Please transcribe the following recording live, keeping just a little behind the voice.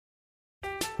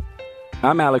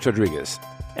I'm Alex Rodriguez.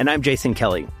 And I'm Jason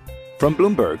Kelly. From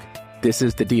Bloomberg, this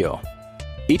is The Deal.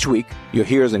 Each week, you'll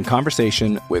hear us in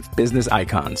conversation with business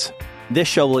icons. This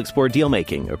show will explore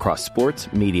deal-making across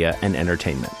sports, media, and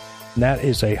entertainment. That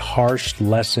is a harsh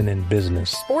lesson in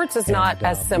business. Sports is not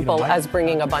as simple as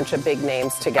bringing a bunch of big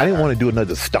names together. I didn't want to do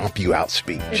another stomp you out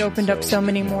speech. It opened up so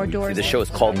many more doors. The show is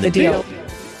called The Deal.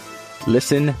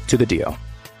 Listen to The Deal.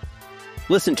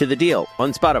 Listen to The Deal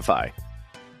on Spotify.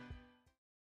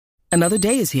 Another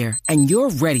day is here, and you're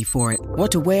ready for it.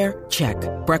 What to wear? Check.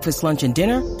 Breakfast, lunch, and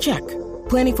dinner? Check.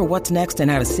 Planning for what's next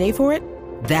and how to save for it?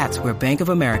 That's where Bank of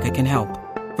America can help.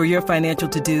 For your financial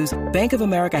to-dos, Bank of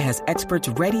America has experts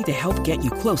ready to help get you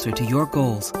closer to your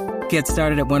goals. Get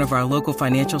started at one of our local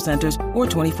financial centers or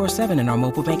 24/7 in our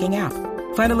mobile banking app.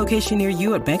 Find a location near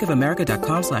you at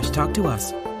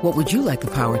bankofamerica.com/talktous. What would you like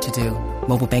the power to do?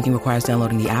 Mobile banking requires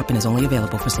downloading the app and is only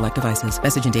available for select devices.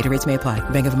 Message and data rates may apply.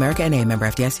 Bank of America N.A., member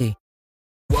FDIC.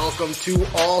 Welcome to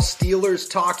All Steelers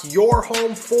Talk, your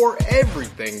home for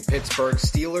everything Pittsburgh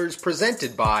Steelers,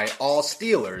 presented by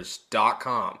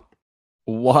allsteelers.com.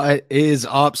 What is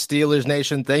up, Steelers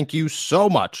Nation? Thank you so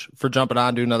much for jumping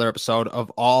on to another episode of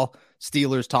All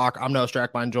Steelers Talk. I'm Noah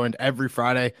Strackbein, joined every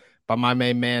Friday by my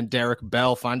main man, Derek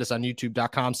Bell. Find us on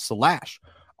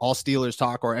youtube.com/All Steelers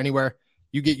Talk or anywhere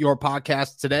you get your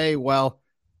podcasts today. Well,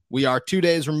 we are 2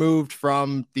 days removed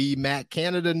from the Matt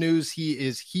Canada news. He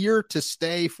is here to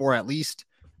stay for at least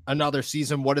another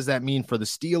season. What does that mean for the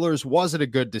Steelers? Was it a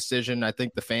good decision? I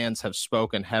think the fans have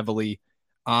spoken heavily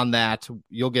on that.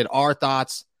 You'll get our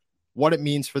thoughts, what it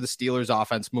means for the Steelers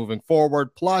offense moving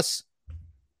forward, plus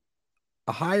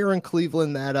a hire in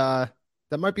Cleveland that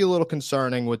might be a little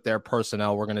concerning with their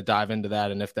personnel. We're going to dive into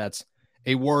that and if that's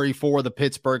a worry for the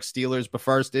Pittsburgh Steelers. But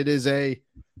first, it is a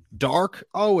dark,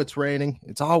 it's raining.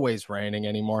 It's always raining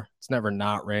anymore. It's never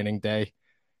not raining day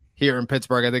here in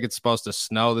Pittsburgh. I think it's supposed to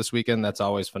snow this weekend. That's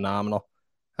always phenomenal.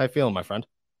 How you feeling, my friend?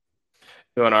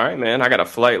 Doing all right, man. I got a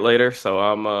flight later, so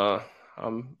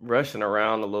I'm rushing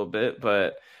around a little bit,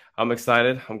 but I'm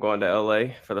excited. I'm going to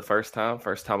LA for the first time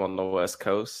on the West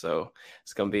Coast. So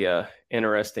it's going to be a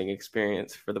interesting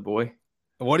experience for the boy.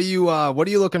 What are you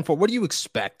looking for? What do you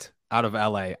expect out of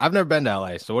LA? I've never been to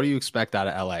LA. So what do you expect out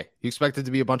of LA? You expect it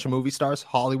to be a bunch of movie stars,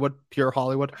 Hollywood, pure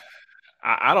Hollywood?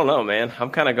 I don't know, man. I'm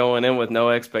kind of going in with no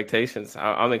expectations.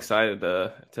 I'm excited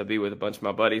to be with a bunch of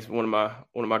my buddies. One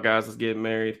of my guys is getting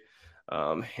married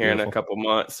here in a couple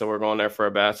months, so we're going there for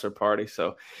a bachelor party,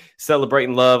 so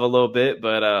celebrating love a little bit.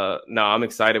 But no, I'm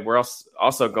excited. We're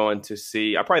also going to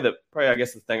see I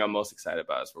guess the thing I'm most excited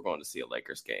about is we're going to see a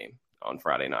Lakers game on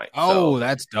Friday night.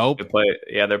 That's dope.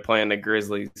 They're playing the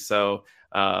Grizzlies, so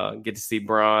get to see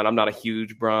Bron. I'm not a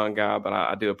huge Bron guy, but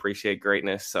I do appreciate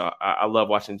greatness, so I love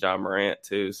watching John Morant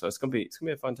too, so it's gonna be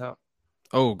a fun time.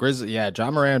 Oh, Grizzly. Yeah,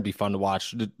 John Morant would be fun to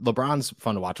watch. LeBron's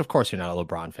fun to watch. Of course, you're not a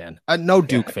LeBron fan. No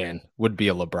Duke fan would be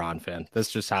a LeBron fan. That's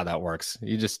just how that works.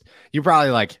 You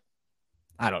probably like,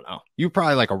 I don't know. You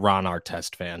probably like a Ron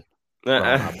Artest fan.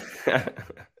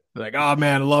 Like, oh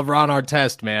man, I love Ron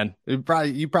Artest, man. You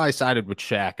probably sided with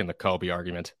Shaq in the Kobe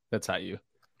argument. That's how you.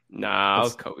 Nah, I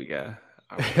was Kobe guy.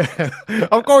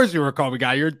 Of course you were a Kobe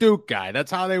guy. You're a Duke guy. That's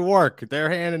how they work. They're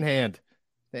hand in hand.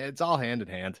 It's all hand in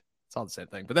hand. It's all the same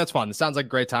thing, but that's fun. It sounds like a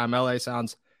great time. LA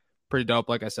sounds pretty dope.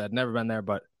 Like I said, never been there,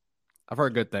 but I've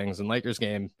heard good things. And Lakers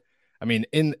game, I mean,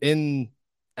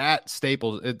 at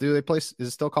Staples, do they play? Is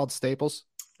it still called Staples?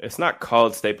 It's not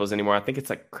called Staples anymore. I think it's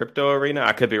like Crypto Arena.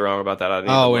 I could be wrong about that.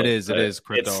 It is. It is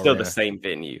Crypto It's still Arena. The same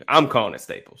venue. I'm calling it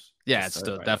Staples. Yeah, it's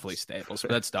still definitely Staples,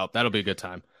 but that's dope. That'll be a good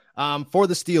time. For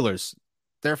the Steelers,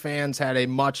 their fans had a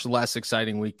much less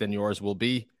exciting week than yours will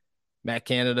be. Matt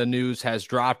Canada news has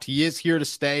dropped. He is here to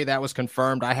stay. That was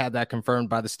confirmed. I had that confirmed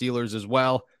by the Steelers as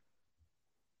well.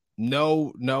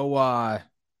 No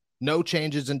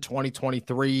changes in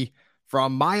 2023.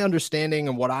 From my understanding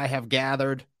and what I have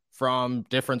gathered from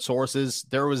different sources,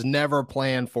 there was never a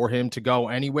plan for him to go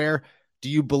anywhere. Do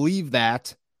you believe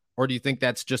that? Or do you think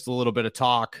that's just a little bit of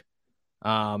talk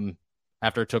after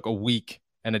it took a week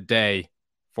and a day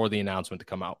for the announcement to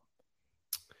come out?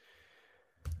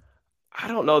 I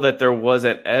don't know that there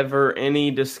wasn't ever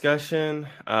any discussion,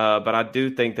 but I do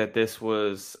think that this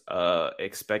was an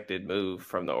expected move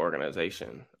from the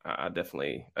organization. I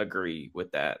definitely agree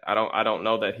with that. I don't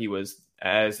know that he was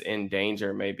as in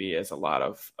danger maybe as a lot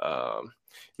of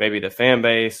maybe the fan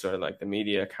base or like the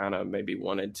media kind of maybe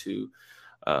wanted to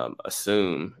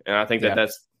assume. And I think that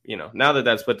that's, now that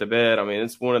that's put to bed, I mean,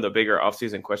 it's one of the bigger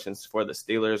offseason questions for the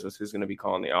Steelers was who's going to be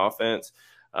calling the offense.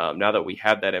 Now that we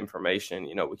have that information,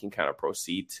 we can kind of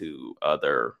proceed to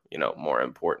other, more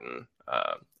important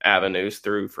avenues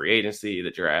through free agency,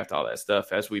 the draft, all that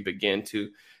stuff as we begin to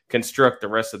construct the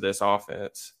rest of this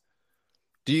offense.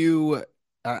 Do you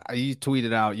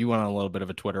tweeted out, you went on a little bit of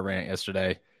a Twitter rant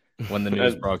yesterday when the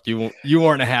news broke. You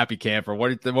weren't a happy camper.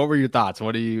 What were your thoughts?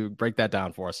 What do you break that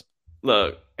down for us?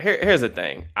 Look, here's the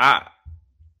thing.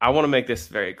 I want to make this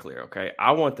very clear, okay?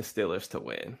 I want the Steelers to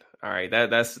win. All right,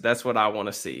 that's what I want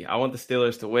to see. I want the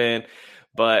Steelers to win,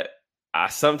 but I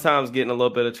sometimes get in a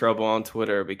little bit of trouble on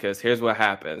Twitter because here's what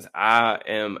happens. I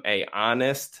am a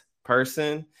honest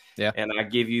person, and I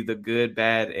give you the good,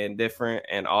 bad, and different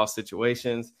in all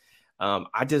situations.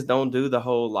 I just don't do the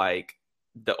whole like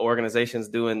the organization's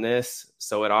doing this,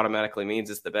 so it automatically means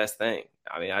it's the best thing.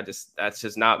 I mean, that's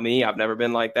just not me. I've never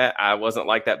been like that. I wasn't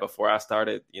like that before I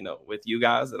started, with you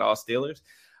guys at All Steelers.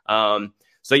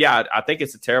 So yeah, I think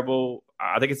it's a terrible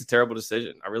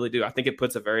decision. I really do. I think it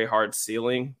puts a very hard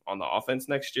ceiling on the offense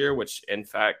next year, which in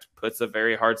fact puts a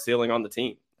very hard ceiling on the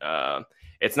team.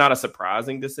 It's not a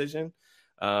surprising decision,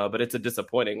 but it's a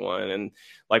disappointing one. And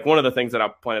like one of the things that I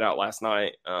pointed out last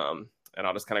night, and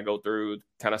I'll just kind of go through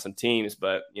kind of some teams,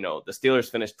 but the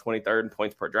Steelers finished 23rd in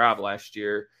points per drive last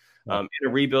year. In a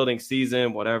rebuilding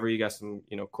season, whatever, you got some,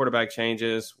 quarterback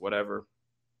changes, whatever.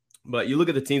 But you look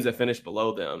at the teams that finished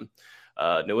below them,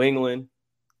 New England,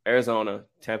 Arizona,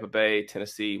 Tampa Bay,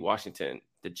 Tennessee, Washington,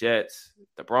 the Jets,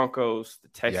 the Broncos, the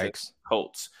Texans,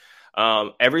 Colts.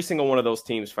 Every single one of those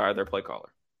teams fired their play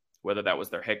caller, whether that was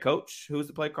their head coach, who was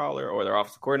the play caller, or their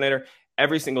offensive coordinator.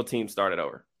 Every single team started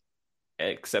over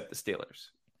except the Steelers.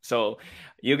 So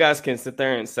you guys can sit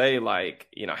there and say, like,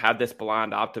 have this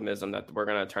blind optimism that we're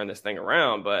going to turn this thing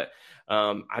around. But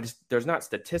there's not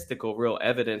statistical real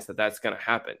evidence that that's going to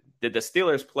happen. Did the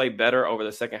Steelers play better over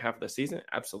the second half of the season?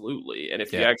 Absolutely. And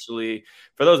if you actually,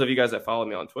 for those of you guys that follow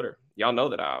me on Twitter, y'all know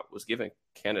that I was giving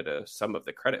Canada some of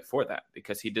the credit for that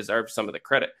because he deserves some of the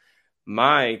credit.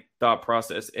 My thought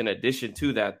process, in addition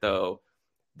to that, though,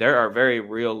 there are very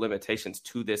real limitations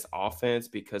to this offense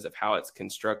because of how it's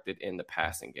constructed in the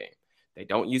passing game. They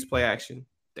don't use play action.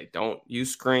 They don't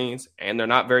use screens, and they're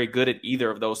not very good at either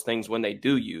of those things when they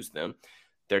do use them.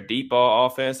 Their deep ball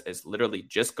offense is literally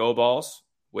just go balls,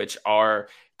 which are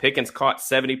Pickens caught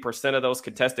 70% of those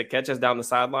contested catches down the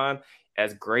sideline.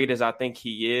 As great as I think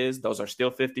he is, those are still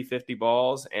 50-50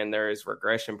 balls, and there is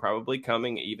regression probably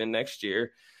coming even next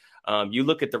year. You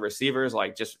look at the receivers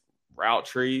like just route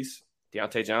trees.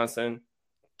 Deontay Johnson,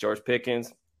 George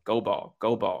Pickens, go ball,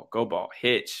 go ball, go ball,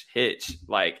 hitch.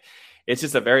 Like, it's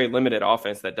just a very limited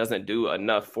offense that doesn't do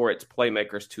enough for its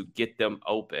playmakers to get them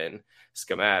open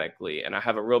schematically. And I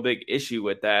have a real big issue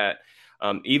with that.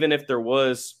 Even if there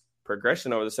was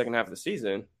progression over the second half of the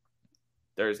season,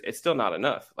 it's still not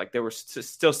enough. Like, they were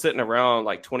still sitting around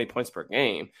like 20 points per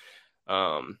game.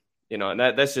 And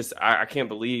that's just, I can't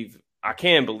believe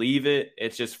it.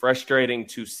 It's just frustrating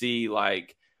to see,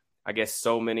 like, I guess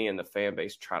so many in the fan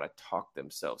base try to talk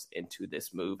themselves into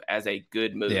this move as a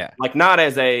good move. Yeah. Like, not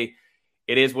as it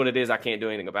is what it is, I can't do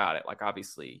anything about it. Like,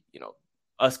 obviously,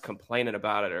 us complaining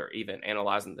about it or even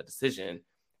analyzing the decision,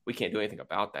 we can't do anything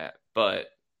about that. But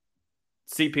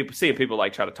seeing people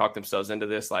like try to talk themselves into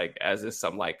this, like, as is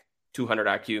some like 200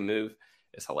 IQ move,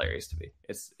 is hilarious to me.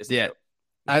 It's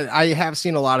I have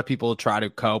seen a lot of people try to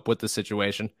cope with the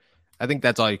situation. I think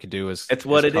that's all you can do is. It's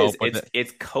what it is.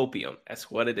 It's copium. That's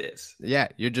what it is. Yeah,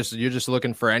 you're just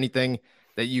looking for anything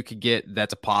that you could get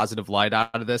that's a positive light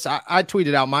out of this. I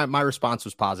tweeted out my response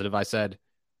was positive. I said,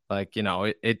 like,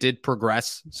 it did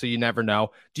progress, so you never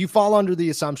know. Do you fall under the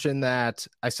assumption that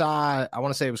I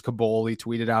want to say it was Kaboli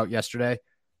tweeted out yesterday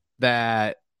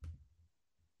that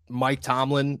Mike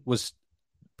Tomlin was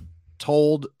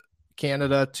told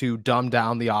Canada to dumb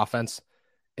down the offense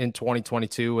in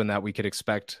 2022 and that we could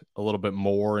expect a little bit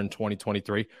more in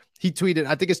 2023. He tweeted,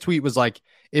 I think his tweet was like,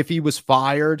 if he was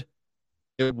fired,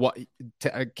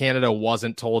 Canada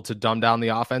wasn't told to dumb down the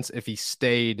offense. If he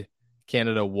stayed,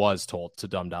 Canada was told to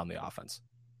dumb down the offense.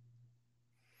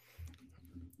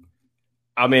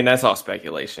 I mean, that's all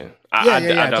speculation.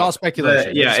 It's all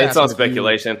speculation. It's all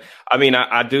speculation. I mean,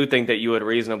 I do think that you would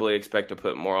reasonably expect to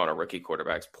put more on a rookie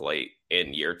quarterback's plate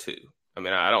in year 2. I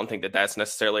mean, I don't think that that's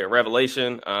necessarily a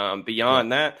revelation.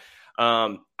 Beyond that,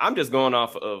 I'm just going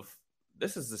off of,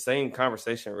 this is the same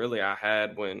conversation really I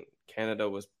had when Canada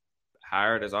was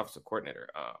hired as offensive coordinator.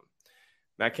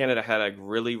 Matt Canada had a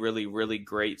really, really, really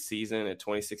great season in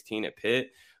 2016 at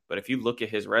Pitt. But if you look at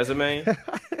his resume,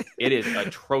 it is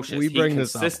atrocious. We bring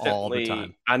this up all the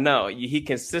time. I know. He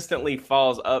consistently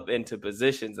falls up into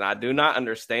positions, and I do not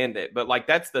understand it. But, like,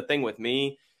 that's the thing with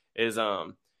me is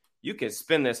you can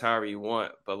spin this however you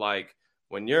want, but like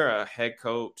when you're a head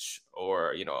coach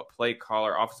or, a play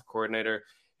caller, offensive coordinator,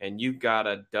 and you've got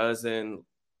a dozen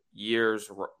years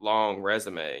long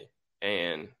resume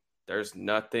and there's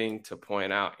nothing to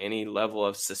point out any level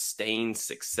of sustained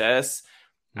success,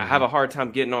 I have a hard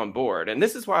time getting on board. And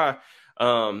this is why,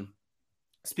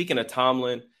 speaking of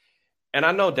Tomlin, and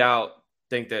I no doubt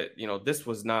think that, this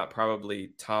was not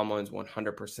probably Tomlin's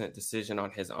 100% decision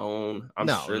on his own. I'm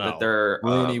sure that there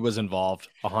Rooney was involved.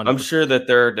 100%. I'm sure that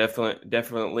there are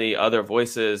definitely other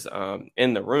voices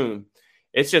in the room.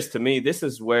 It's just, to me, this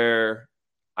is where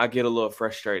I get a little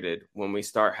frustrated when we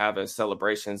start having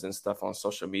celebrations and stuff on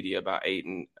social media about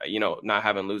Ayton, not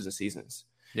having losing seasons.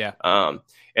 Yeah. And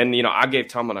I gave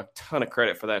Tomlin a ton of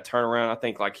credit for that turnaround. I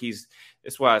think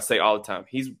it's why I say all the time,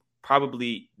 he's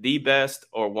probably the best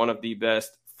or one of the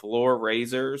best floor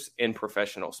raisers in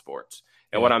professional sports.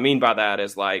 And what I mean by that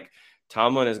is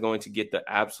Tomlin is going to get the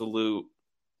absolute,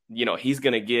 he's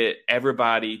going to get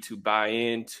everybody to buy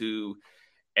into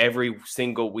every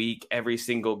single week, every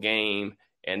single game,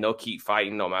 and they'll keep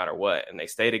fighting no matter what. And they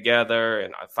stay together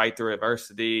and fight through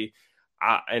adversity.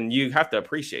 And you have to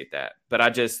appreciate that.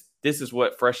 But this is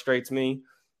what frustrates me,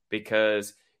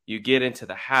 because you get into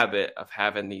the habit of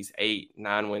having these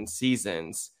 8-9 win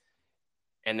seasons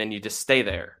and then you just stay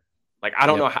there. I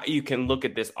don't know how you can look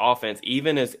at this offense,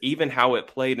 even how it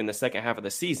played in the second half of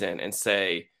the season, and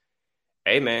say,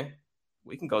 hey man,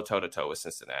 we can go toe to toe with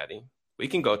Cincinnati. We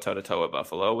can go toe to toe with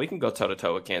Buffalo. We can go toe to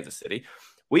toe with Kansas City.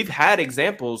 We've had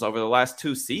examples over the last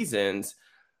 2 seasons.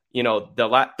 Three of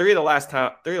the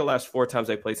last 4 times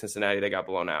they played Cincinnati, they got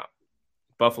blown out.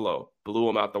 Buffalo blew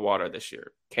them out the water this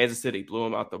year. Kansas City blew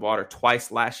them out the water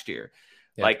twice last year.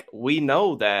 Yeah. We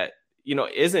know that,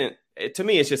 to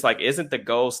me, it's just isn't the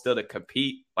goal still to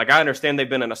compete? I understand they've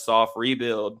been in a soft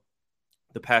rebuild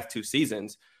the past 2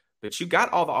 seasons, but you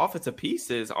got all the offensive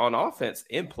pieces on offense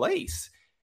in place.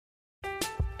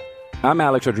 I'm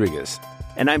Alex Rodriguez.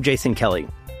 And I'm Jason Kelly.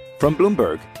 From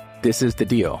Bloomberg, this is The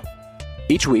Deal.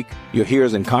 Each week, you'll hear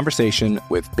us in conversation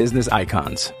with business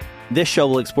icons. This show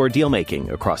will explore deal-making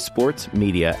across sports,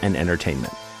 media, and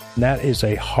entertainment. That is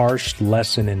a harsh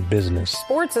lesson in business.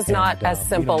 Sports is not as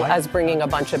simple as bringing a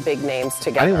bunch of big names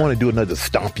together. I didn't want to do another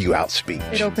stomp you out speech.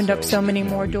 It opened up so many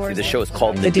more doors. The show is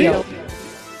called The Deal.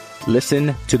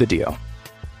 Listen to The Deal.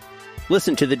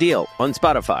 Listen to The Deal on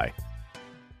Spotify.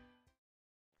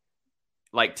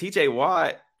 TJ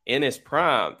Watt in his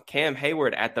prime, Cam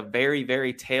Hayward at the very,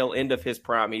 very tail end of his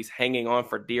prime. He's hanging on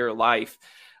for dear life,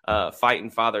 fighting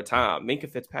Father Time. Minkah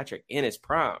Fitzpatrick in his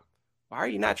prime. Why are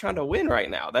you not trying to win right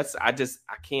now? I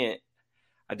can't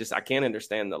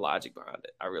understand the logic behind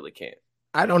it. I really can't.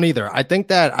 I don't either. I think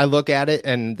that I look at it,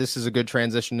 and this is a good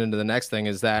transition into the next thing,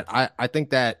 is that I think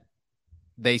that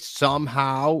they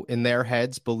somehow in their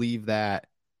heads believe that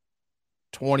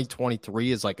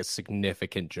 2023 is a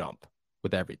significant jump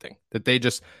with everything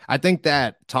that I think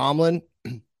that Tomlin,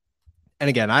 and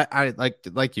again, I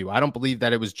like you, I don't believe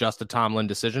that it was just a Tomlin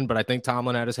decision, but I think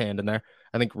Tomlin had his hand in there.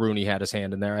 I think Rooney had his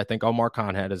hand in there. I think Omar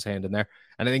Khan had his hand in there.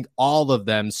 And I think all of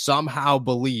them somehow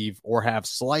believe or have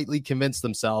slightly convinced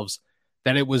themselves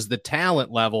that it was the talent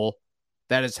level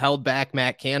that has held back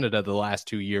Matt Canada the last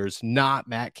 2 years, not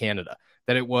Matt Canada,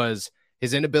 that it was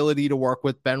his inability to work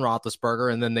with Ben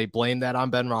Roethlisberger, and then they blamed that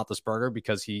on Ben Roethlisberger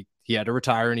because he had to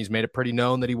retire, and he's made it pretty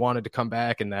known that he wanted to come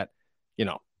back, and that, he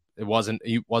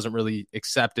wasn't really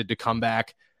accepted to come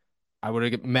back. I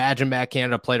would imagine Matt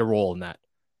Canada played a role in that.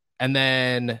 And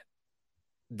then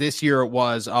this year it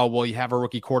was, you have a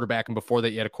rookie quarterback, and before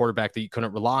that you had a quarterback that you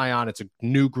couldn't rely on. It's a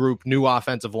new group, new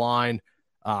offensive line.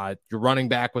 Your running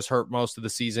back was hurt most of the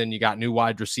season. You got new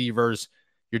wide receivers.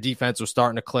 Your defense was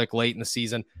starting to click late in the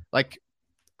season.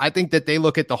 I think that they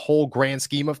look at the whole grand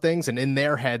scheme of things, and in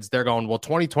their heads, they're going,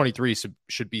 2023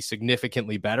 should be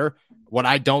significantly better. What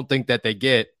I don't think that they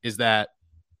get is that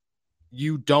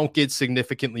you don't get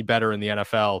significantly better in the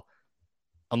NFL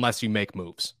unless you make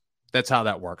moves. That's how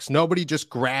that works. Nobody just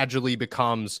gradually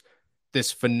becomes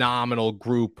this phenomenal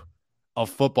group of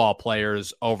football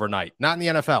players overnight. Not in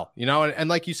the NFL, and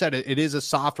like you said, it is a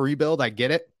soft rebuild. I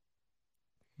get it.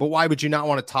 But why would you not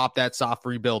want to top that soft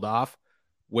rebuild off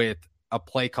with a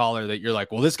play caller that you're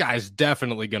like, well, this guy is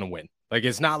definitely going to win?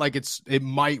 It's not like it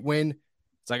might win.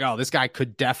 It's this guy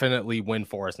could definitely win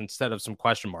for us instead of some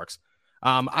question marks.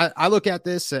 I look at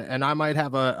this, and I might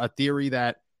have a theory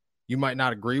that you might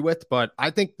not agree with, but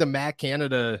I think the Matt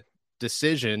Canada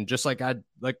decision, just like I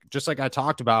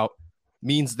talked about,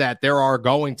 means that there are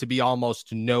going to be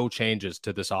almost no changes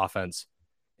to this offense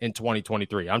in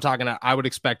 2023. I would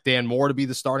expect Dan Moore to be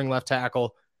the starting left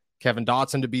tackle, Kevin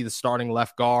Dotson to be the starting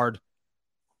left guard.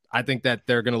 I think that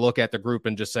they're going to look at the group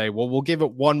and just say, well, we'll give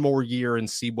it one more year and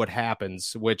see what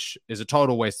happens, which is a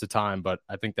total waste of time. But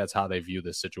I think that's how they view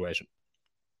this situation.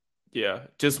 Yeah.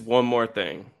 Just one more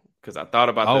thing, because I thought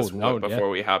about this before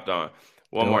we hopped on.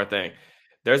 One more thing.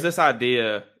 There's this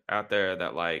idea out there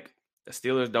that like the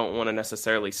Steelers don't want to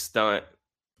necessarily stunt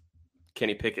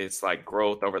Kenny Pickett's like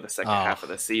growth over the second half of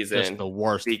the season. Just the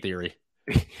worst theory.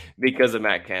 Because of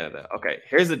Matt Canada. Okay,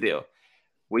 here's the deal.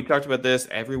 We talked about this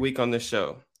every week on this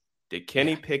show. Did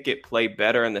Kenny Pickett play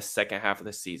better in the second half of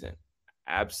the season?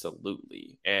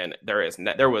 Absolutely. And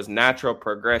there was natural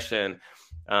progression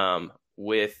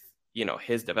with,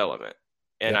 his development.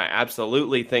 And I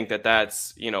absolutely think that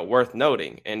that's, worth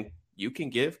noting. And you can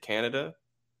give Canada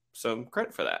some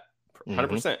credit for that,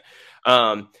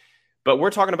 100%. But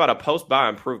we're talking about a post-bye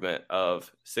improvement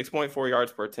of 6.4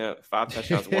 yards per attempt, 5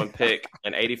 touchdowns, 1 pick,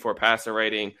 and 84 passer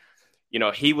rating.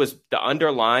 The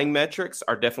underlying metrics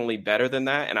are definitely better than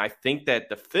that. And I think that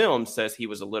the film says he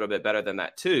was a little bit better than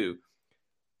that too.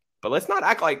 But let's not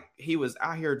act like he was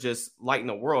out here just lighting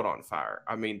the world on fire.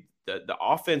 I mean, the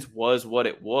offense was what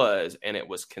it was, and it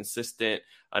was consistent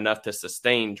enough to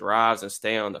sustain drives and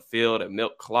stay on the field and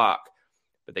milk clock.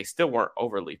 But they still weren't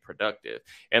overly productive.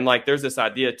 And like, there's this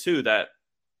idea too that,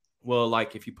 well,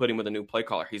 like if you put him with a new play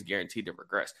caller, he's guaranteed to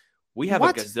regress. We have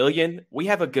a gazillion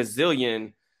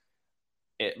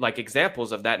like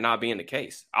examples of that not being the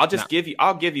case.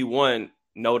 I'll give you one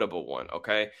notable one.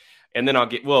 Okay. And then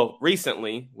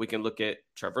recently we can look at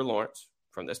Trevor Lawrence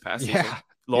from this past season.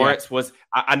 Lawrence was,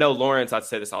 I know Lawrence, I'd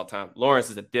say this all the time.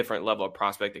 Lawrence is a different level of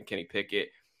prospect than Kenny Pickett.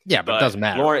 Yeah, but it doesn't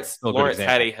matter. Lawrence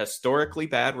had a historically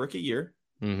bad rookie year.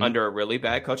 Under a really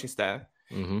bad coaching staff.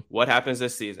 What happens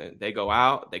this season? They go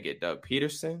out, they get Doug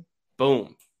Peterson.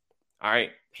 Boom. All right.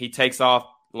 He takes off.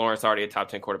 Lawrence already a top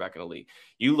 10 quarterback in the league.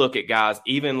 You look at guys,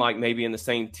 even like maybe in the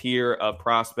same tier of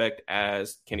prospect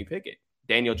as Kenny Pickett,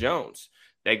 Daniel Jones.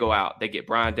 They go out, they get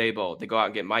Brian Daboll. They go out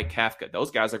and get Mike Kafka. Those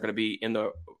guys are going to be in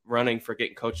the running for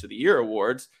getting Coach of the Year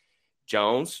awards.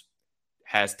 Jones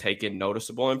has taken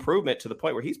noticeable improvement to the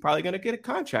point where he's probably going to get a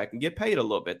contract and get paid a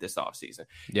little bit this offseason.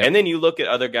 Yep. And then you look at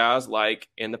other guys like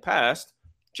in the past,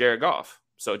 Jared Goff.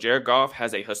 So Jared Goff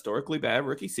has a historically bad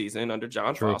rookie season under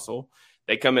John Fassel.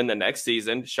 They come in the next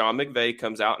season. Sean McVay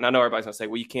comes out. And I know everybody's going to say,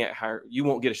 well, you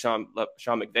won't get a Sean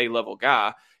McVay level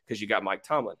guy because you got Mike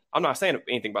Tomlin. I'm not saying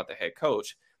anything about the head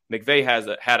coach. McVay has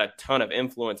had a ton of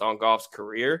influence on Goff's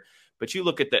career, but you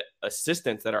look at the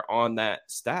assistants that are on that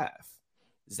staff.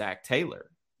 Zach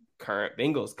Taylor, current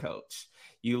Bengals coach.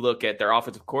 You look at their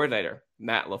offensive coordinator,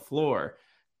 Matt LaFleur,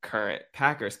 current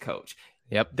Packers coach.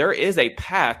 Yep. There is a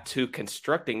path to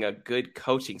constructing a good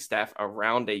coaching staff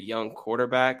around a young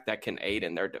quarterback that can aid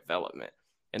in their development.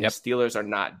 And the Steelers are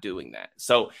not doing that.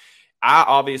 So I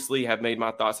obviously have made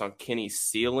my thoughts on Kenny's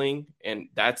ceiling, and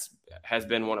has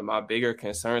been one of my bigger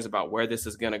concerns about where this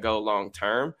is going to go long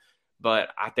term. But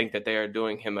I think that they are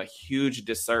doing him a huge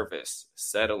disservice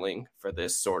settling for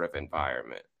this sort of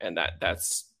environment. And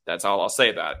that's all I'll say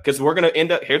about it. Because we're going to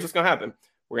end up – here's what's going to happen.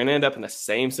 We're going to end up in the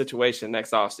same situation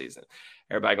next offseason.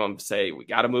 Everybody going to say, we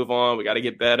got to move on. We got to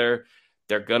get better.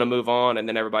 They're going to move on. And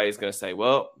then everybody's going to say,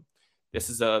 well,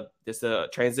 this is a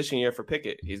transition year for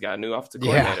Pickett. He's got a new offensive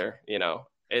coordinator.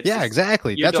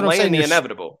 Exactly. That's what I'm saying. The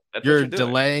inevitable. You're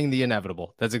delaying the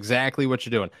inevitable. That's exactly what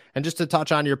you're doing. And just to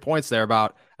touch on your points there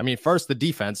about, first the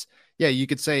defense. Yeah, you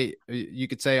could say,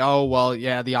 oh, well,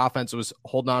 yeah, the offense was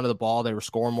holding on to the ball. They were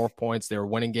scoring more points. They were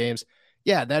winning games.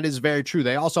 Yeah, that is very true.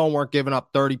 They also weren't giving up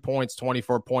 30 points,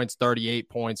 24 points, 38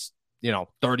 points,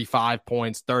 35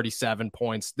 points, 37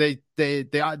 points. The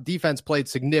defense played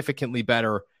significantly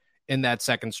better in that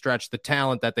second stretch. The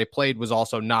talent that they played was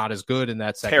also not as good in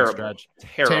that second stretch.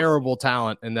 Terrible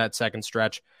talent in that second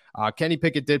stretch. Kenny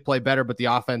Pickett did play better, but the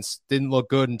offense didn't look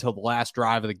good until the last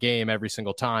drive of the game every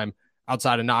single time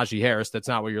outside of Najee Harris. That's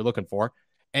not what you're looking for.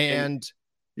 And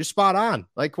you're spot on.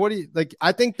 Like, what do you like?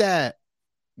 I think that,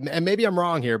 and maybe I'm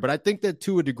wrong here, but I think that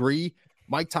to a degree,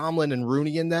 Mike Tomlin and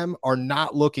Rooney and them are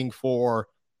not looking for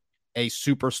a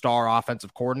superstar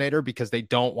offensive coordinator because they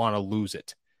don't want to lose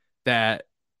it. That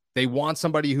they want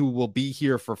somebody who will be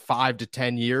here for 5 to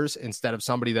 10 years instead of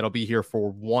somebody that'll be here for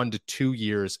 1 to 2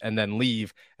 years and then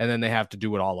leave, and then they have to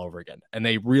do it all over again. And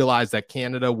they realize that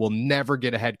Canada will never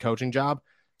get a head coaching job,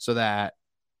 so that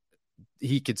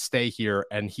he could stay here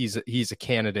and he's a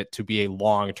candidate to be a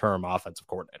long-term offensive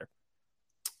coordinator.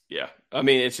 Yeah.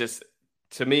 It's just,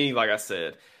 to me, like I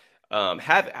said,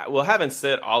 having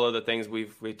said all of the things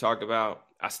we've talked about,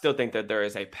 I still think that there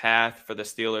is a path for the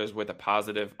Steelers with a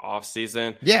positive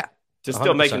offseason. Yeah. To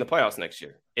still 100%. Making the playoffs next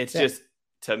year. It's just,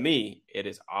 to me, it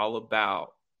is all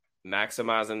about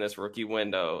maximizing this rookie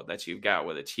window that you've got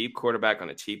with a cheap quarterback on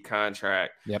a cheap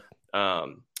contract. Yep.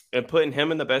 And putting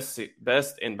him in the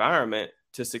best environment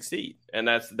to succeed. And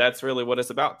that's really what it's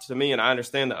about to me. And I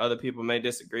understand that other people may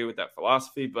disagree with that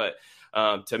philosophy, but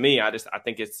to me, I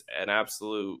think it's an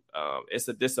absolute, it's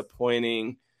a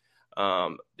disappointing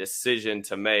decision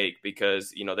to make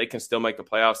because, they can still make the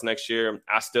playoffs next year.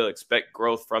 I still expect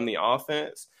growth from the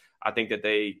offense. I think that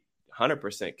they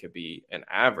 100% could be an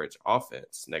average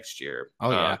offense next year. Oh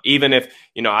yeah. Even if,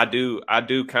 I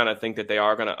do kind of think that they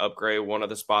are going to upgrade one of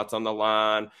the spots on the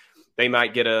line. They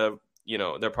might get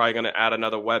they're probably going to add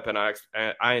another weapon. I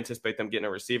anticipate them getting a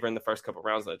receiver in the first couple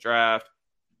rounds of the draft.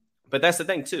 But that's the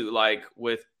thing too, like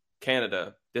with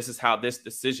Canada, this is how this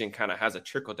decision kind of has a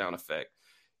trickle down effect.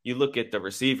 You look at the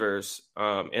receivers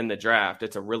in the draft,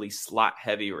 it's a really slot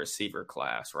heavy receiver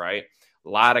class, right? A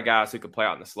lot of guys who could play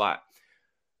out in the slot.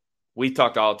 We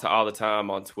talked all the time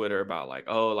on Twitter about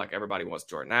everybody wants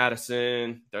Jordan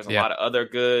Addison. There's a lot of other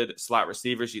good slot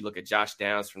receivers. You look at Josh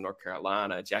Downs from North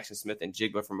Carolina, Jackson Smith and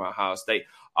Jigba from Ohio State.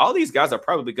 All these guys are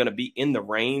probably going to be in the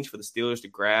range for the Steelers to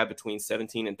grab between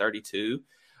 17 and 32.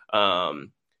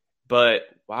 But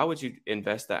why would you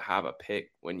invest that high of a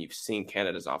pick when you've seen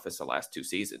Canada's offense the last 2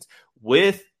 seasons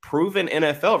with proven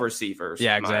NFL receivers?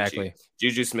 Yeah, exactly.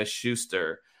 Juju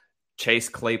Smith-Schuster, Chase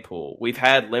Claypool. We've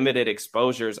had limited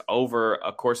exposures over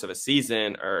a course of a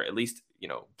season, or at least,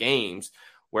 games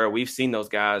where we've seen those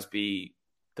guys be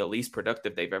the least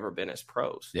productive they've ever been as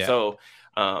pros. Yeah. So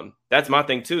that's my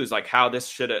thing too, is like how this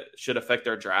should affect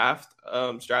their draft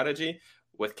strategy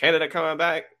with Canada coming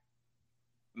back.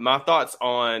 My thoughts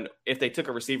on if they took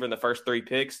a receiver in the first 3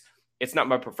 picks, it's not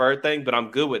my preferred thing, but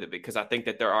I'm good with it because I think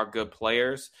that there are good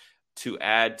players to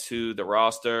add to the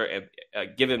roster, and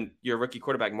giving your rookie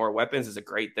quarterback more weapons is a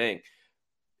great thing.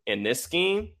 In this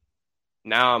scheme,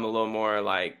 now I'm a little more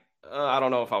like, I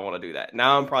don't know if I want to do that.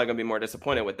 Now I'm probably going to be more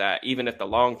disappointed with that, even if the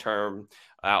long-term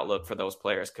outlook for those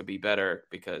players could be better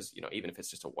because, even if it's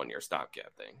just a 1-year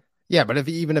stopgap thing. Yeah, but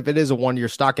even if it is a 1-year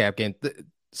stopgap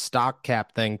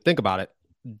thing, think about it.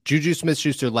 Juju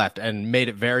Smith-Schuster left and made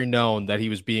it very known that he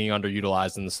was being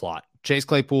underutilized in the slot. Chase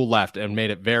Claypool left and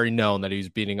made it very known that he was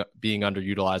being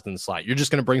underutilized in the slot. You're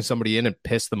just going to bring somebody in and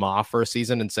piss them off for a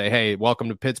season and say, hey, welcome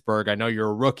to Pittsburgh. I know you're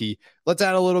a rookie. Let's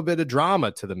add a little bit of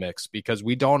drama to the mix because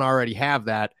we don't already have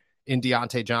that in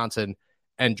Deontay Johnson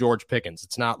and George Pickens.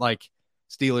 It's not like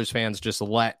Steelers fans just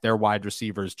let their wide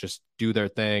receivers just do their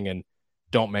thing and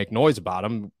don't make noise about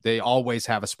them. They always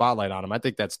have a spotlight on them. I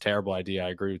think that's a terrible idea. I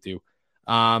agree with you.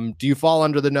 Do you fall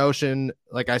under the notion,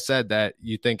 like I said, that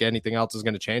you think anything else is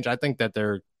going to change? I think that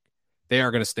they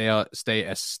are going to stay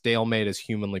as stalemate as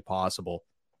humanly possible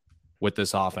with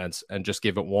this offense and just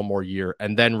give it one more year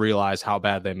and then realize how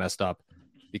bad they messed up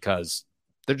because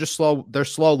they're just slow. They're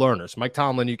slow learners. Mike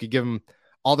Tomlin, you could give him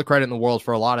all the credit in the world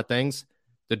for a lot of things.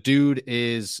 The dude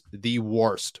is the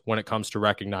worst when it comes to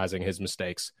recognizing his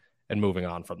mistakes and moving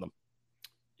on from them.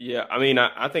 Yeah, I mean,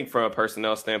 I think from a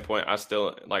personnel standpoint, I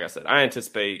still, like I said, I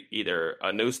anticipate either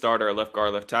a new starter, a left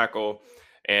guard, left tackle,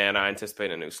 and I anticipate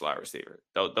a new slot receiver.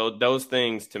 Those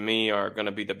things to me are going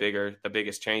to be the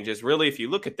biggest changes. Really, if you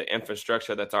look at the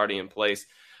infrastructure that's already in place,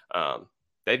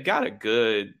 they've got a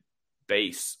good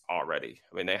base already.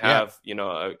 I mean, they have,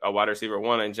 a wide receiver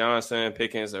 1 in Johnson,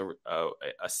 Pickens, a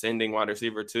ascending wide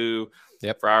receiver 2.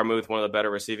 Yep. Freiermuth, one of the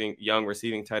better young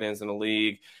receiving tight ends in the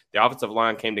league. The offensive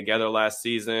line came together last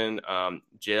season,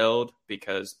 gelled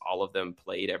because all of them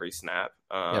played every snap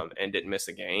and didn't miss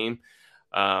a game.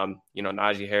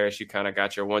 Najee Harris, you kind of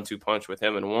got your 1-2 punch with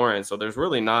him and Warren. So there's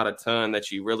really not a ton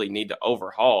that you really need to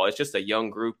overhaul. It's just a young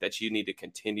group that you need to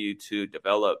continue to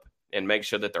develop and make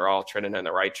sure that they're all trending in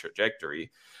the right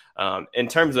trajectory. In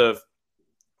terms of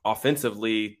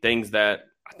offensively, things that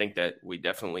I think that we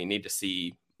definitely need to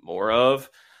see more of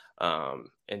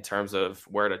in terms of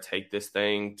where to take this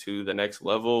thing to the next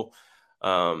level.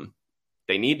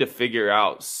 They need to figure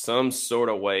out some sort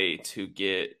of way to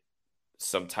get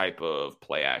some type of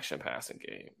play action passing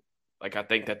game. Like, I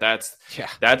think that's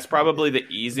probably the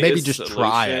easiest. Maybe just solution.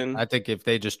 Try it. I think if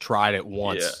they just tried it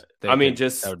once, that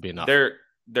would be enough.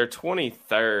 They're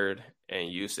 23rd in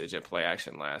usage in play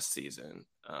action last season.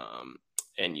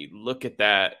 And you look at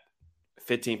that,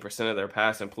 15% of their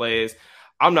passing plays.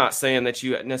 I'm not saying that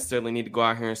you necessarily need to go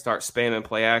out here and start spamming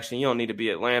play action. You don't need to be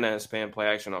Atlanta and spam play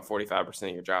action on 45% of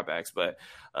your dropbacks. But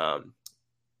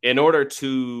in order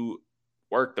to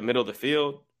work the middle of the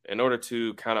field, in order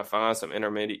to kind of find some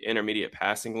intermediate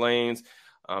passing lanes,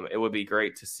 it would be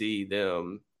great to see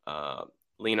them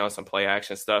lean on some play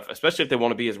action stuff, especially if they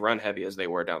want to be as run heavy as they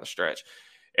were down the stretch.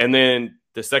 And then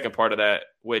the second part of that,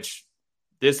 which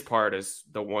this part is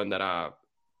the one that I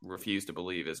refuse to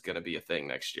believe is going to be a thing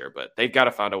next year. But they've got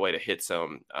to find a way to hit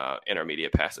some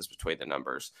intermediate passes between the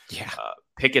numbers. Yeah,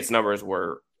 Pickett's numbers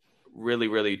were really,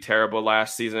 really terrible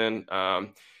last season.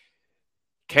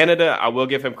 Canada, I will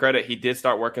give him credit. He did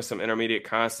start working some intermediate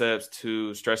concepts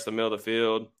to stretch the middle of the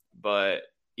field, but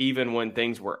even when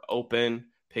things were open,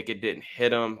 Pickett didn't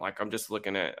hit him. Like, I'm just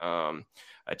looking at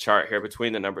a chart here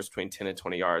between the numbers between 10 and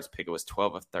 20 yards. Pickett was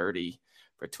 12 of 30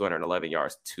 for 211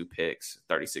 yards, 2 picks,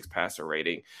 36 passer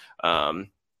rating.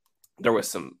 There was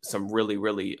some really,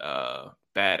 really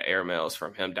bad air mails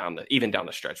from him even down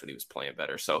the stretch when he was playing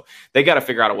better. So they got to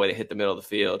figure out a way to hit the middle of the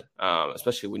field,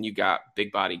 especially when you got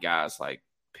big body guys like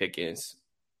Pickens,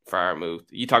 Freiermuth.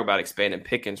 You talk about expanding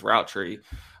Pickens' route tree.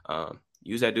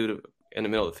 Use that dude in the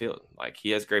middle of the field. Like, he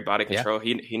has great body control.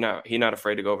 Yeah. He not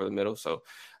afraid to go over the middle. So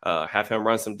have him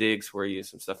run some digs where you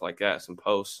some stuff like that, some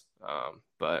posts.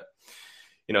 But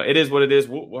it is what it is.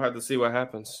 We'll have to see what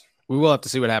happens. We will have to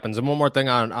see what happens. And one more thing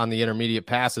on the intermediate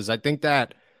passes. I think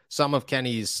that some of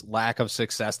Kenny's lack of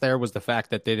success there was the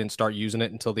fact that they didn't start using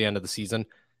it until the end of the season.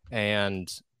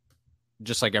 And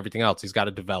just like everything else, he's got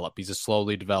to develop. He's a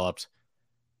slowly developed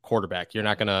quarterback. You're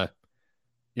not gonna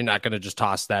just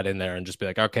toss that in there and just be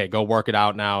like, okay, go work it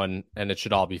out now and it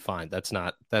should all be fine. That's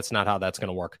not how that's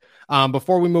gonna work.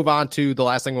 Before we move on to the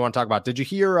last thing we want to talk about, did you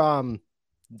hear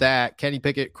that Kenny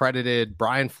Pickett credited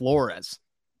Brian Flores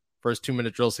for his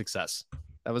 2-minute drill success?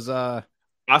 That was I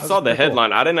saw the headline.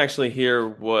 Cool. I didn't actually hear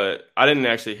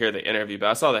the interview, but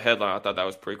I saw the headline. I thought that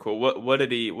was pretty cool. What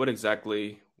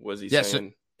exactly was he saying?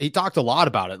 So he talked a lot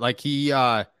about it. Like, he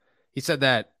said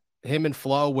that him and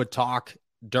Flo would talk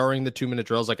during the 2-minute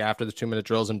drills, like after the 2-minute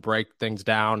drills, and break things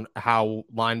down, how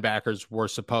linebackers were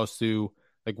supposed to,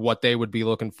 like, what they would be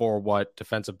looking for, what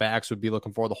defensive backs would be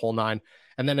looking for, the whole nine.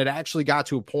 And then it actually got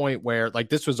to a point where, like,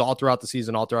 this was all throughout the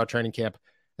season, all throughout training camp.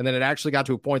 And then it actually got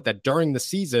to a point that during the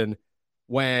season,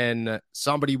 when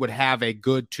somebody would have a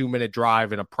good 2-minute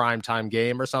drive in a primetime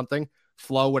game or something,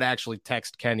 Flo would actually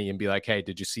text Kenny and be like, hey,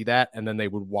 did you see that? And then they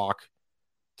would walk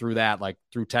through that, like,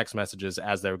 through text messages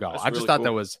as they would go. I just thought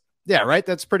that was, yeah, right.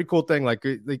 That's a pretty cool thing. Like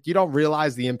you don't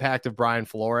realize the impact of Brian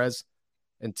Flores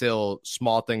until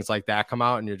small things like that come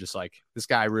out. And you're just like, this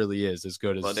guy really is as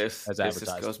good as advertised. This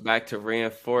just goes back to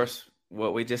reinforce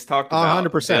what we just talked about.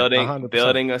 100%.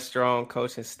 Building a strong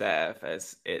coaching staff,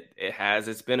 as it has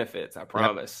its benefits. I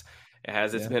promise. Yep. It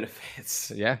has its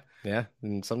benefits. Yeah. Yeah.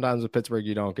 And sometimes with Pittsburgh,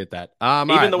 you don't get that.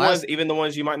 Even the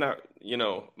ones you might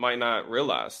not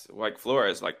realize, like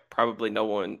Flores, like probably no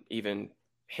one even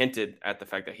hinted at the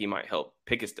fact that he might help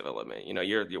Pickett's development.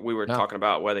 We were talking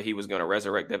about whether he was going to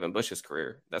resurrect Devin Bush's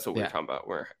career. That's what we were talking about.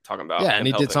 We're talking about. Yeah, and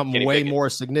he did something way more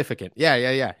significant.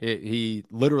 Yeah. He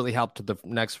literally helped the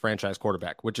next franchise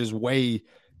quarterback, which is way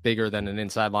bigger than an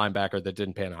inside linebacker that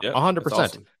didn't pan out. 100%.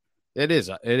 Awesome. It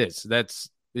is.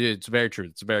 It's very true.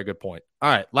 It's a very good point. All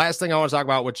right. Last thing I want to talk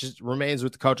about, which remains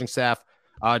with the coaching staff.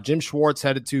 Jim Schwartz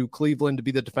headed to Cleveland to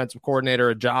be the defensive coordinator,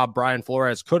 a job Brian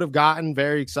Flores could have gotten.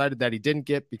 Very excited that he didn't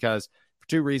get, because for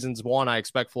two reasons. One, I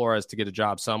expect Flores to get a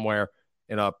job somewhere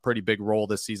in a pretty big role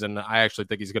this season. I actually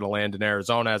think he's going to land in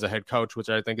Arizona as a head coach, which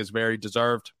I think is very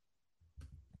deserved.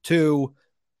 Two,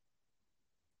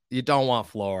 you don't want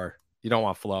Flo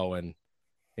in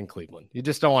Cleveland. You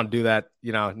just don't want to do that.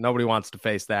 Nobody wants to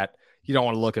face that. You don't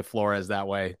want to look at Flores that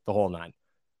way, the whole nine.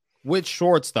 With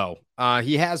Schwartz, though,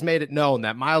 he has made it known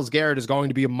that Myles Garrett is going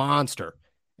to be a monster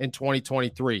in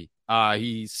 2023.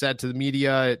 He said to the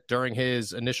media during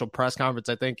his initial press conference,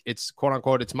 I think it's quote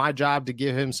unquote, it's my job to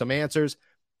give him some answers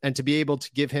and to be able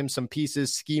to give him some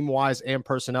pieces scheme wise and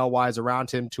personnel wise around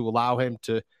him to allow him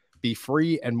to be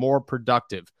free and more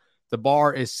productive. The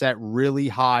bar is set really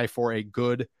high for a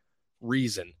good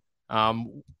reason.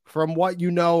 From what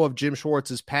you know of Jim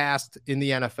Schwartz's past in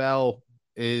the NFL,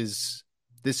 is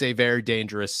this a very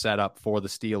dangerous setup for the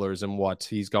Steelers and what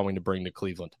he's going to bring to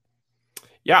Cleveland?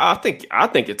 Yeah, I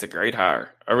think it's a great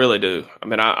hire. I really do. I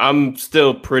mean, I'm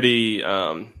still pretty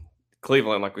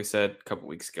Cleveland, like we said a couple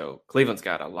weeks ago. Cleveland's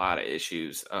got a lot of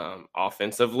issues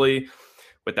offensively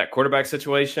with that quarterback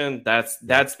situation. That's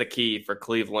the key for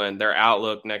Cleveland. Their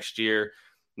outlook next year.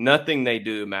 Nothing they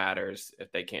do matters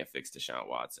if they can't fix Deshaun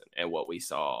Watson and what we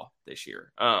saw this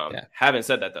year. Having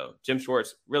said that, though, Jim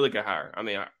Schwartz, really good hire. I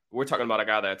mean, we're talking about a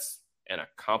guy that's an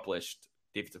accomplished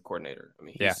defensive coordinator. I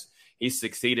mean, he's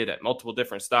succeeded at multiple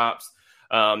different stops.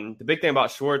 The big thing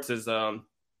about Schwartz is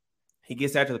he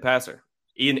gets after the passer.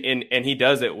 And he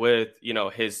does it with,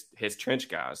 his trench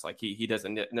guys. Like he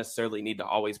doesn't necessarily need to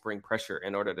always bring pressure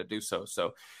in order to do so.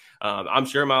 So I'm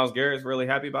sure Myles Garrett is really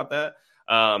happy about that.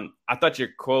 I thought your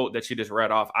quote that you just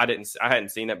read off, I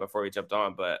hadn't seen it before we jumped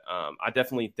on, but I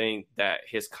definitely think that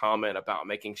his comment about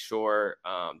making sure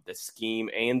the scheme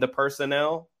and the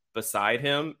personnel beside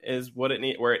him is where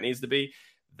it needs to be.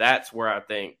 That's where I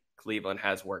think Cleveland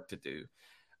has work to do.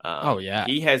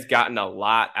 He has gotten a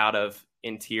lot out of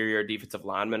interior defensive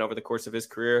linemen over the course of his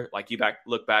career. Like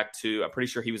look back to, I'm pretty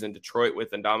sure he was in Detroit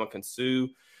with Ndamukong Suh.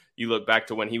 You look back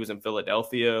to when he was in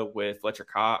Philadelphia with Fletcher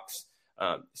Cox.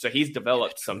 So he's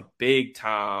developed some big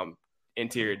time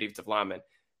interior defensive linemen.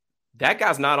 That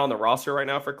guy's not on the roster right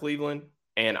now for Cleveland.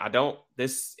 And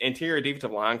this interior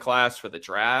defensive line class for the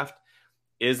draft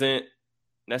isn't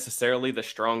necessarily the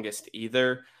strongest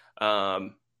either.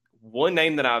 One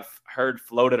name that I've heard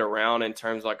floated around in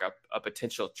terms of like a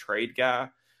potential trade guy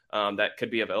that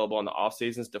could be available in the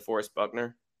offseason is DeForest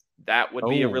Buckner. That would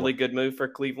be a really good move for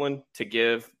Cleveland to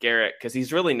give Garrett, because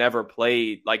he's really never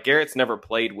played, like Garrett's never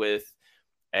played with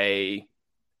a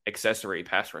accessory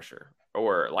pass rusher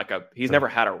or he's never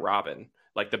had a Robin.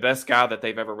 Like the best guy that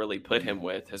they've ever really put him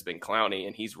with has been Clowney,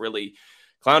 and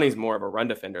Clowney's more of a run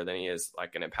defender than he is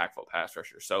like an impactful pass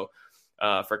rusher. So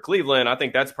for Cleveland, I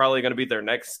think that's probably going to be their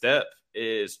next step,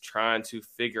 is trying to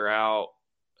figure out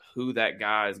who that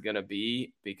guy is going to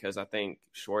be, because I think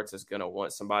Schwartz is going to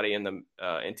want somebody in the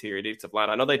interior defensive line.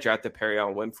 I know they drafted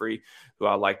Perion Winfrey, who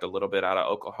I liked a little bit out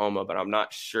of Oklahoma, but I'm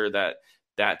not sure that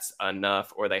that's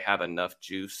enough, or they have enough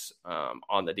juice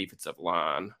on the defensive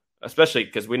line, especially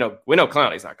because we know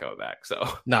Clowney's not coming back. So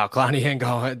no, Clowney ain't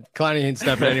going. Clowney ain't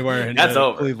stepping anywhere in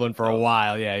Cleveland for a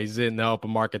while. Yeah, he's in the open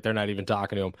market. They're not even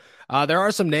talking to him. There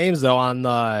are some names though on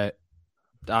the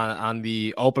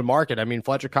open market. I mean,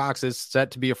 Fletcher Cox is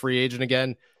set to be a free agent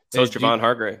again. So is Javon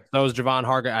Hargrave.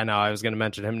 I know. I was going to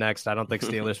mention him next. I don't think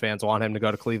Steelers fans want him to go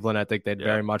to Cleveland. I think they'd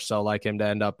very much so like him to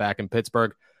end up back in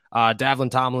Pittsburgh. Davlin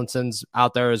Tomlinson's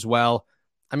out there as well.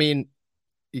 I mean,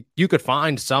 you could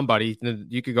find somebody.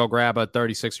 You could go grab a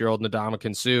 36-year-old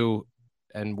Ndamukong Suh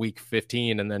in week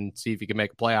 15 and then see if you can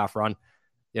make a playoff run.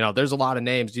 You know, there's a lot of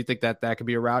names. Do you think that could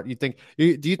be a route? Do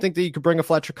you think that you could bring a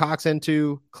Fletcher Cox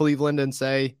into Cleveland and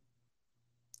say,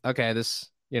 okay, this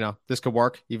could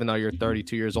work, even though you're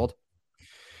 32 years old?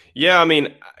 Yeah, I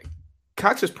mean,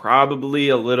 Cox is probably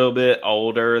a little bit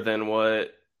older than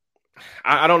what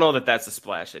I don't know that that's a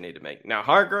splash they need to make. Now,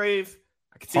 Hargrave,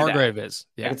 I can see Hargrave that. is.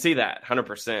 Yeah. I can see that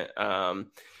 100%.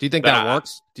 Do you think that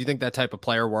works? Do you think that type of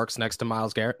player works next to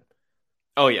Myles Garrett?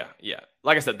 Oh yeah, yeah.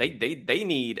 Like I said, they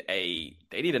need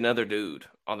another dude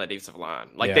on that defensive line.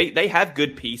 Like they have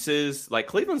good pieces. Like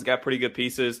Cleveland's got pretty good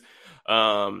pieces.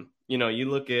 You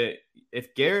look at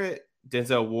if Garrett,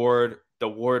 Denzel Ward, the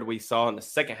Ward we saw in the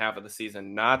second half of the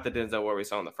season, not the Denzel Ward we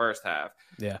saw in the first half.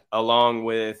 Yeah. Along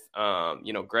with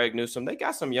Greg Newsome, they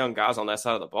got some young guys on that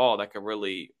side of the ball that could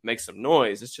really make some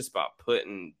noise. It's just about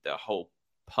putting the whole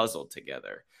puzzle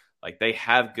together. Like they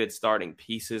have good starting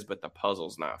pieces, but the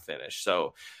puzzle's not finished.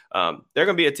 So they're going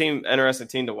to be interesting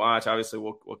team to watch. Obviously,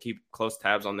 we'll keep close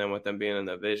tabs on them with them being in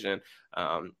the division.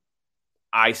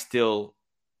 I still,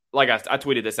 I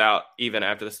tweeted this out even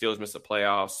after the Steelers missed the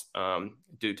playoffs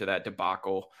due to that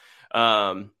debacle.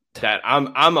 That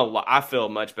I feel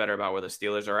much better about where the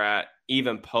Steelers are at,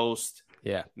 even post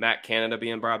Matt Canada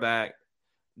being brought back,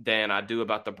 than I do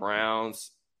about the Browns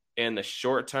in the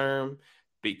short term,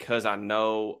 because I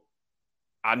know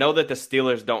that the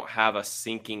Steelers don't have a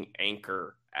sinking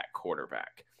anchor at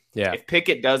quarterback. Yeah. If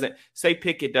Pickett doesn't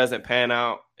pan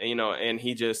out, and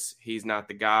he's not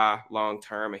the guy long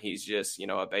term, and he's just, a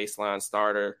baseline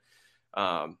starter.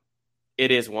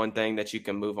 It is one thing that you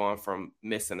can move on from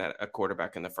missing a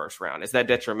quarterback in the first round. Is that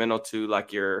detrimental to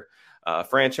your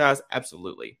franchise?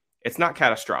 Absolutely. It's not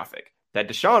catastrophic. That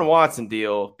Deshaun Watson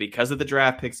deal, because of the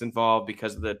draft picks involved,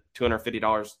 because of the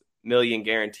 $250 million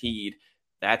guaranteed,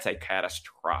 that's a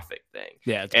catastrophic thing.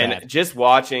 Yeah, it's and bad. Just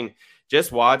watching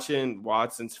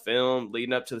Watson's film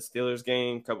leading up to the Steelers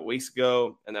game a couple weeks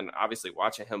ago, and then obviously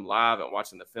watching him live and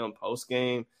watching the film post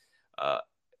game,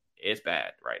 it's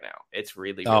bad right now. It's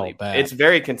really bad. It's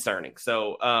very concerning.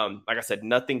 So, like I said,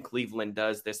 nothing Cleveland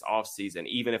does this offseason,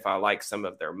 even if I like some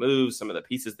of their moves, some of the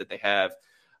pieces that they have,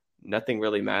 nothing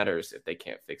really matters if they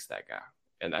can't fix that guy.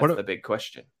 And that's the big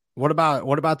question. What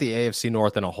about the AFC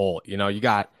North in a whole?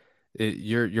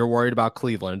 You're worried about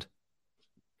Cleveland.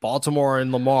 Baltimore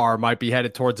and Lamar might be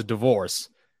headed towards a divorce.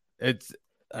 The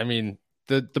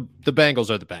Bengals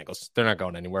are the Bengals. They're not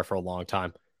going anywhere for a long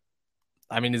time.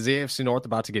 I mean, is the AFC North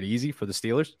about to get easy for the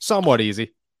Steelers? Somewhat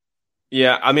easy.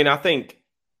 Yeah, I think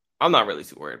I'm not really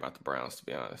too worried about the Browns, to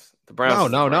be honest. The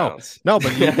Browns. No.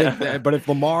 But but if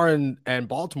Lamar and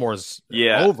Baltimore's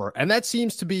over, and that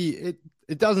seems to be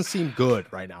It doesn't seem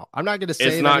good right now. I'm not going to say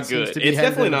it's that not it seems good. to be It's headed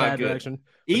definitely in a not bad good. direction.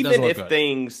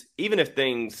 Even if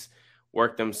things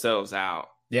work themselves out,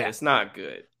 it's not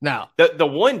good. No, the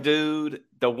one dude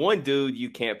you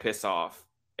can't piss off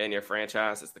in your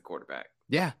franchise is the quarterback.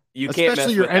 Yeah, you can't,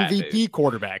 especially your MVP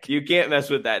quarterback. You can't mess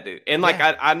with that dude. And like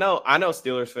I know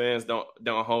Steelers fans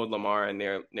don't hold Lamar in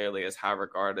nearly as high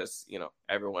regard as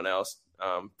everyone else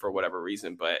for whatever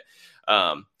reason. But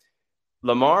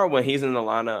Lamar, when he's in the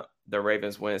lineup, the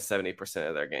Ravens win 70%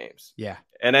 of their games. Yeah,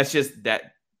 and that's just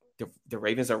that. The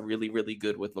Ravens are really, really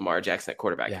good with Lamar Jackson at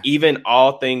quarterback. Yeah. Even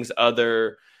all things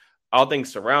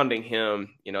surrounding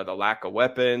him, the lack of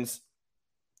weapons,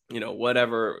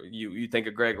 whatever you think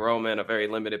of Greg Roman, a very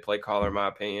limited play caller, in my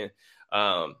opinion.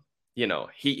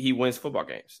 He wins football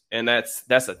games, and that's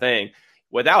the thing.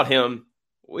 Without him,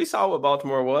 we saw what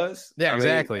Baltimore was. Yeah,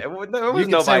 exactly. There was you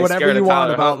can nobody say whatever scared you of want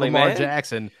Tyler about Huntley, Lamar man.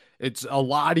 Jackson. It's a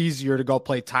lot easier to go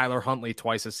play Tyler Huntley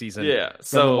twice a season. Yeah,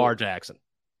 than Lamar Jackson.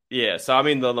 Yeah, so I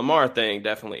mean the Lamar thing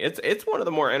definitely it's one of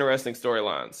the more interesting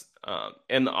storylines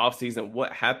in the offseason.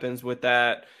 What happens with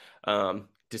that?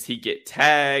 Does he get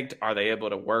tagged? Are they able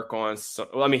to work on?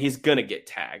 He's gonna get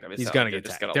tagged. He's gonna get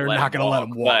tagged. They're not gonna let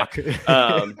him walk.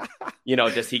 But,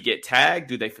 does he get tagged?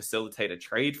 Do they facilitate a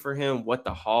trade for him? What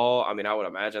the haul? I mean, I would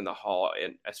imagine the haul,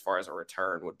 as far as a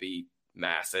return, would be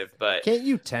massive. But can't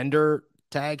you tender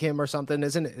tag him or something?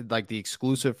 Isn't it like the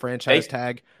exclusive franchise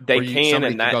tag? They can,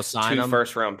 and that's 2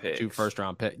 first-round picks. 2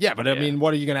 first-round picks. Yeah, but I mean,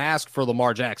 what are you going to ask for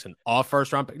Lamar Jackson? A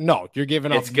first-round pick? No, you're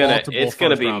giving up multiple. It's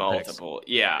going to be multiple.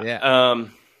 Picks. Yeah.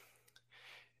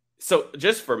 So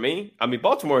just for me, I mean,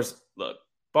 Baltimore's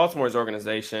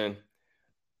organization.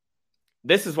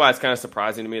 This is why it's kind of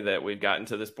surprising to me that we've gotten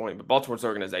to this point. But Baltimore's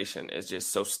organization is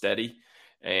just so steady.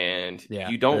 And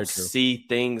you don't see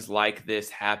things like this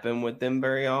happen with them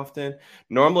very often.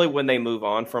 Normally, when they move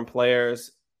on from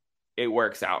players, it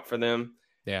works out for them.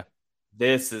 Yeah,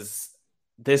 this is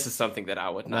something that I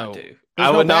would not do. I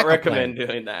would not recommend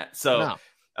doing that. So,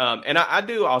 and I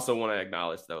do also want to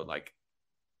acknowledge though, like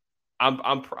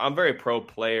I'm very pro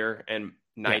player and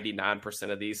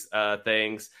 99% of these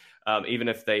things, even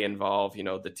if they involve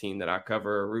the team that I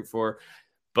cover or root for,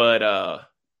 but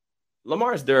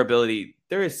Lamar's durability,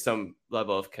 there is some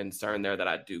level of concern there that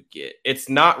I do get. It's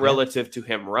not relative to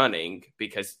him running,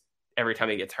 because every time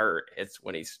he gets hurt, it's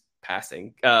when he's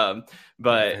passing.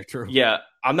 But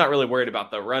I'm not really worried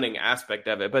about the running aspect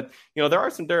of it. But, there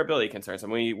are some durability concerns. I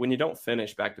mean, when you don't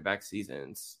finish back-to-back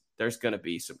seasons, there's going to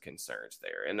be some concerns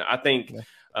there. And I think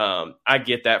I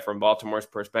get that from Baltimore's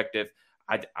perspective.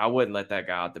 I wouldn't let that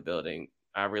guy out the building.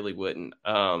 I really wouldn't.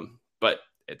 But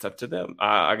it's up to them.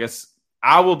 I guess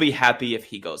I will be happy if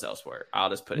he goes elsewhere. I'll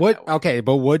just put it that way. Okay,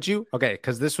 but would you? Okay,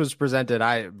 because this was presented.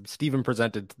 Steven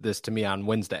presented this to me on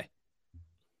Wednesday.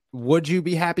 Would you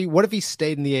be happy? What if he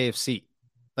stayed in the AFC?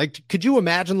 Like, could you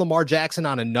imagine Lamar Jackson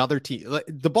on another team? Like,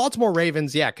 the Baltimore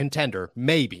Ravens, contender,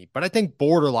 maybe. But I think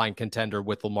borderline contender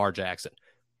with Lamar Jackson.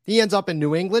 He ends up in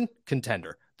New England,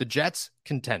 contender. The Jets,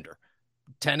 contender.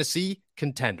 Tennessee,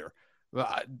 contender.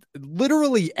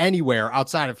 Literally anywhere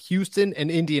outside of Houston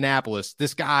and Indianapolis,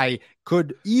 this guy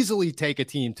could easily take a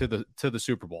team to the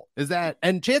Super Bowl.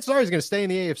 And chances are he's going to stay in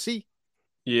the AFC.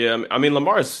 Yeah, I mean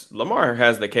Lamar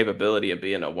has the capability of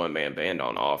being a one-man band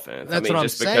on offense. That's what I'm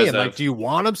saying. Like, do you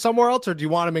want him somewhere else, or do you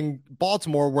want him in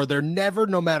Baltimore, where they're never,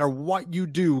 no matter what you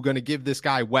do, going to give this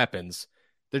guy weapons?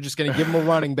 They're just going to give him a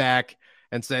running back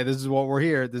and say, "This is what we're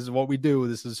here. This is what we do.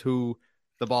 This is who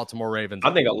the Baltimore Ravens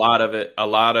are." I think a lot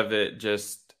of it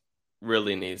just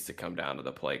really needs to come down to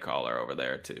the play caller over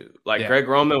there too. Like Greg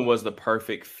Roman was the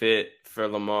perfect fit for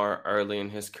Lamar early in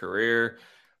his career.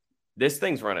 This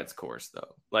thing's run its course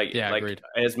though. Agreed.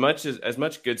 as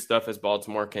much good stuff as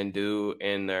Baltimore can do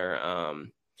in their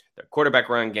quarterback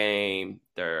run game,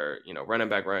 their running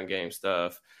back run game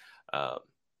stuff,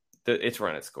 it's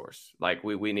run its course. Like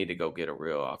we need to go get a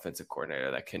real offensive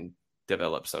coordinator that can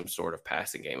develop some sort of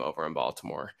passing game over in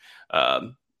Baltimore.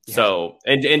 So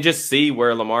and just see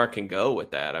where Lamar can go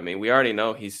with that. I mean, we already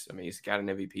know he's got an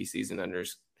MVP season under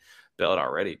his belt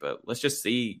already, but let's just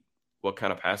see what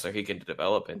kind of passer he can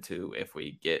develop into if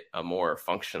we get a more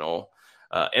functional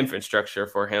infrastructure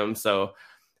for him. So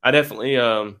I definitely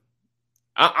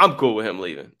I'm cool with him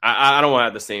leaving. I don't want to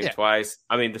have the same twice.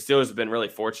 I mean, the Steelers have been really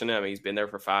fortunate. I mean, he's been there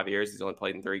for 5 years. He's only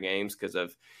played in 3 games because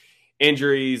of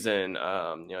injuries, and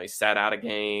he sat out a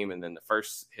game. And then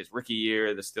his rookie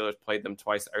year, the Steelers played them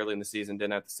twice early in the season,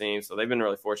 didn't have to see him. So they've been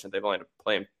really fortunate. They've only had to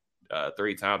play him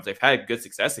 3 times. They've had good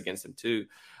success against him too.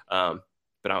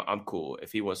 But I'm cool.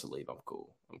 If he wants to leave, I'm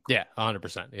cool. Yeah,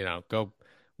 100%. Go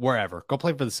wherever. Go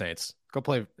play for the Saints. Go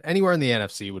play anywhere in the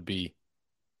NFC would be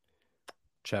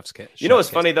Chef's kiss. You know what's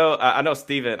funny though? I know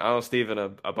Steven,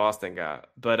 a Boston guy,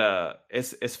 but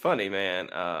it's funny, man.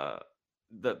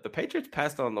 The Patriots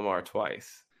passed on Lamar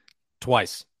twice,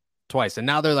 and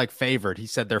now they're like favored. He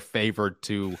said they're favored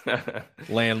to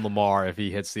land Lamar if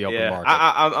he hits the open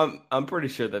market. I'm pretty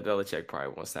sure that Belichick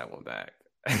probably wants that one back.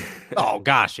 Oh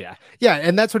gosh, yeah,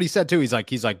 and that's what he said too. He's like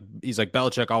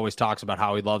Belichick always talks about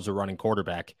how he loves a running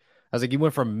quarterback. I was like, he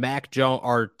went from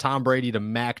Tom Brady to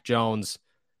Mac Jones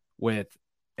with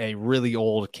a really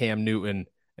old Cam Newton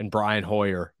and Brian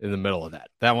Hoyer in the middle of that.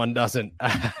 That one doesn't.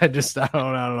 I don't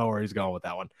know where he's going with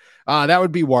that one. That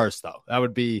would be worse though. That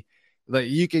would be like,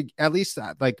 you could at least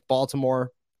like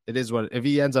Baltimore. It is what, if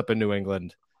he ends up in New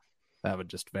England, that would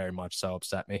just very much so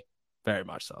upset me. Very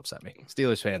much so upset me.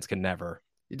 Steelers fans can never.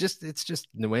 It's just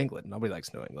New England. Nobody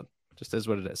likes New England. Just is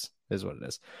what it is. Is what it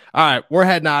is. All right, we're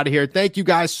heading out of here. Thank you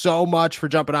guys so much for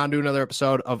jumping on to another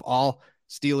episode of All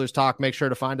Steelers Talk. Make sure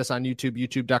to find us on YouTube,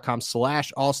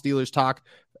 youtube.com/All Steelers Talk,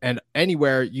 and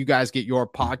anywhere you guys get your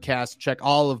podcast. Check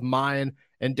all of mine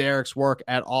and Derek's work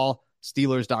at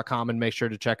allsteelers.com, and make sure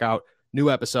to check out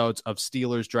new episodes of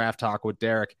Steelers Draft Talk with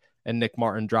Derek and Nick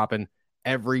Martin dropping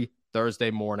every Thursday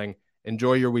morning.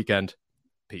 Enjoy your weekend.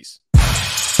 Peace.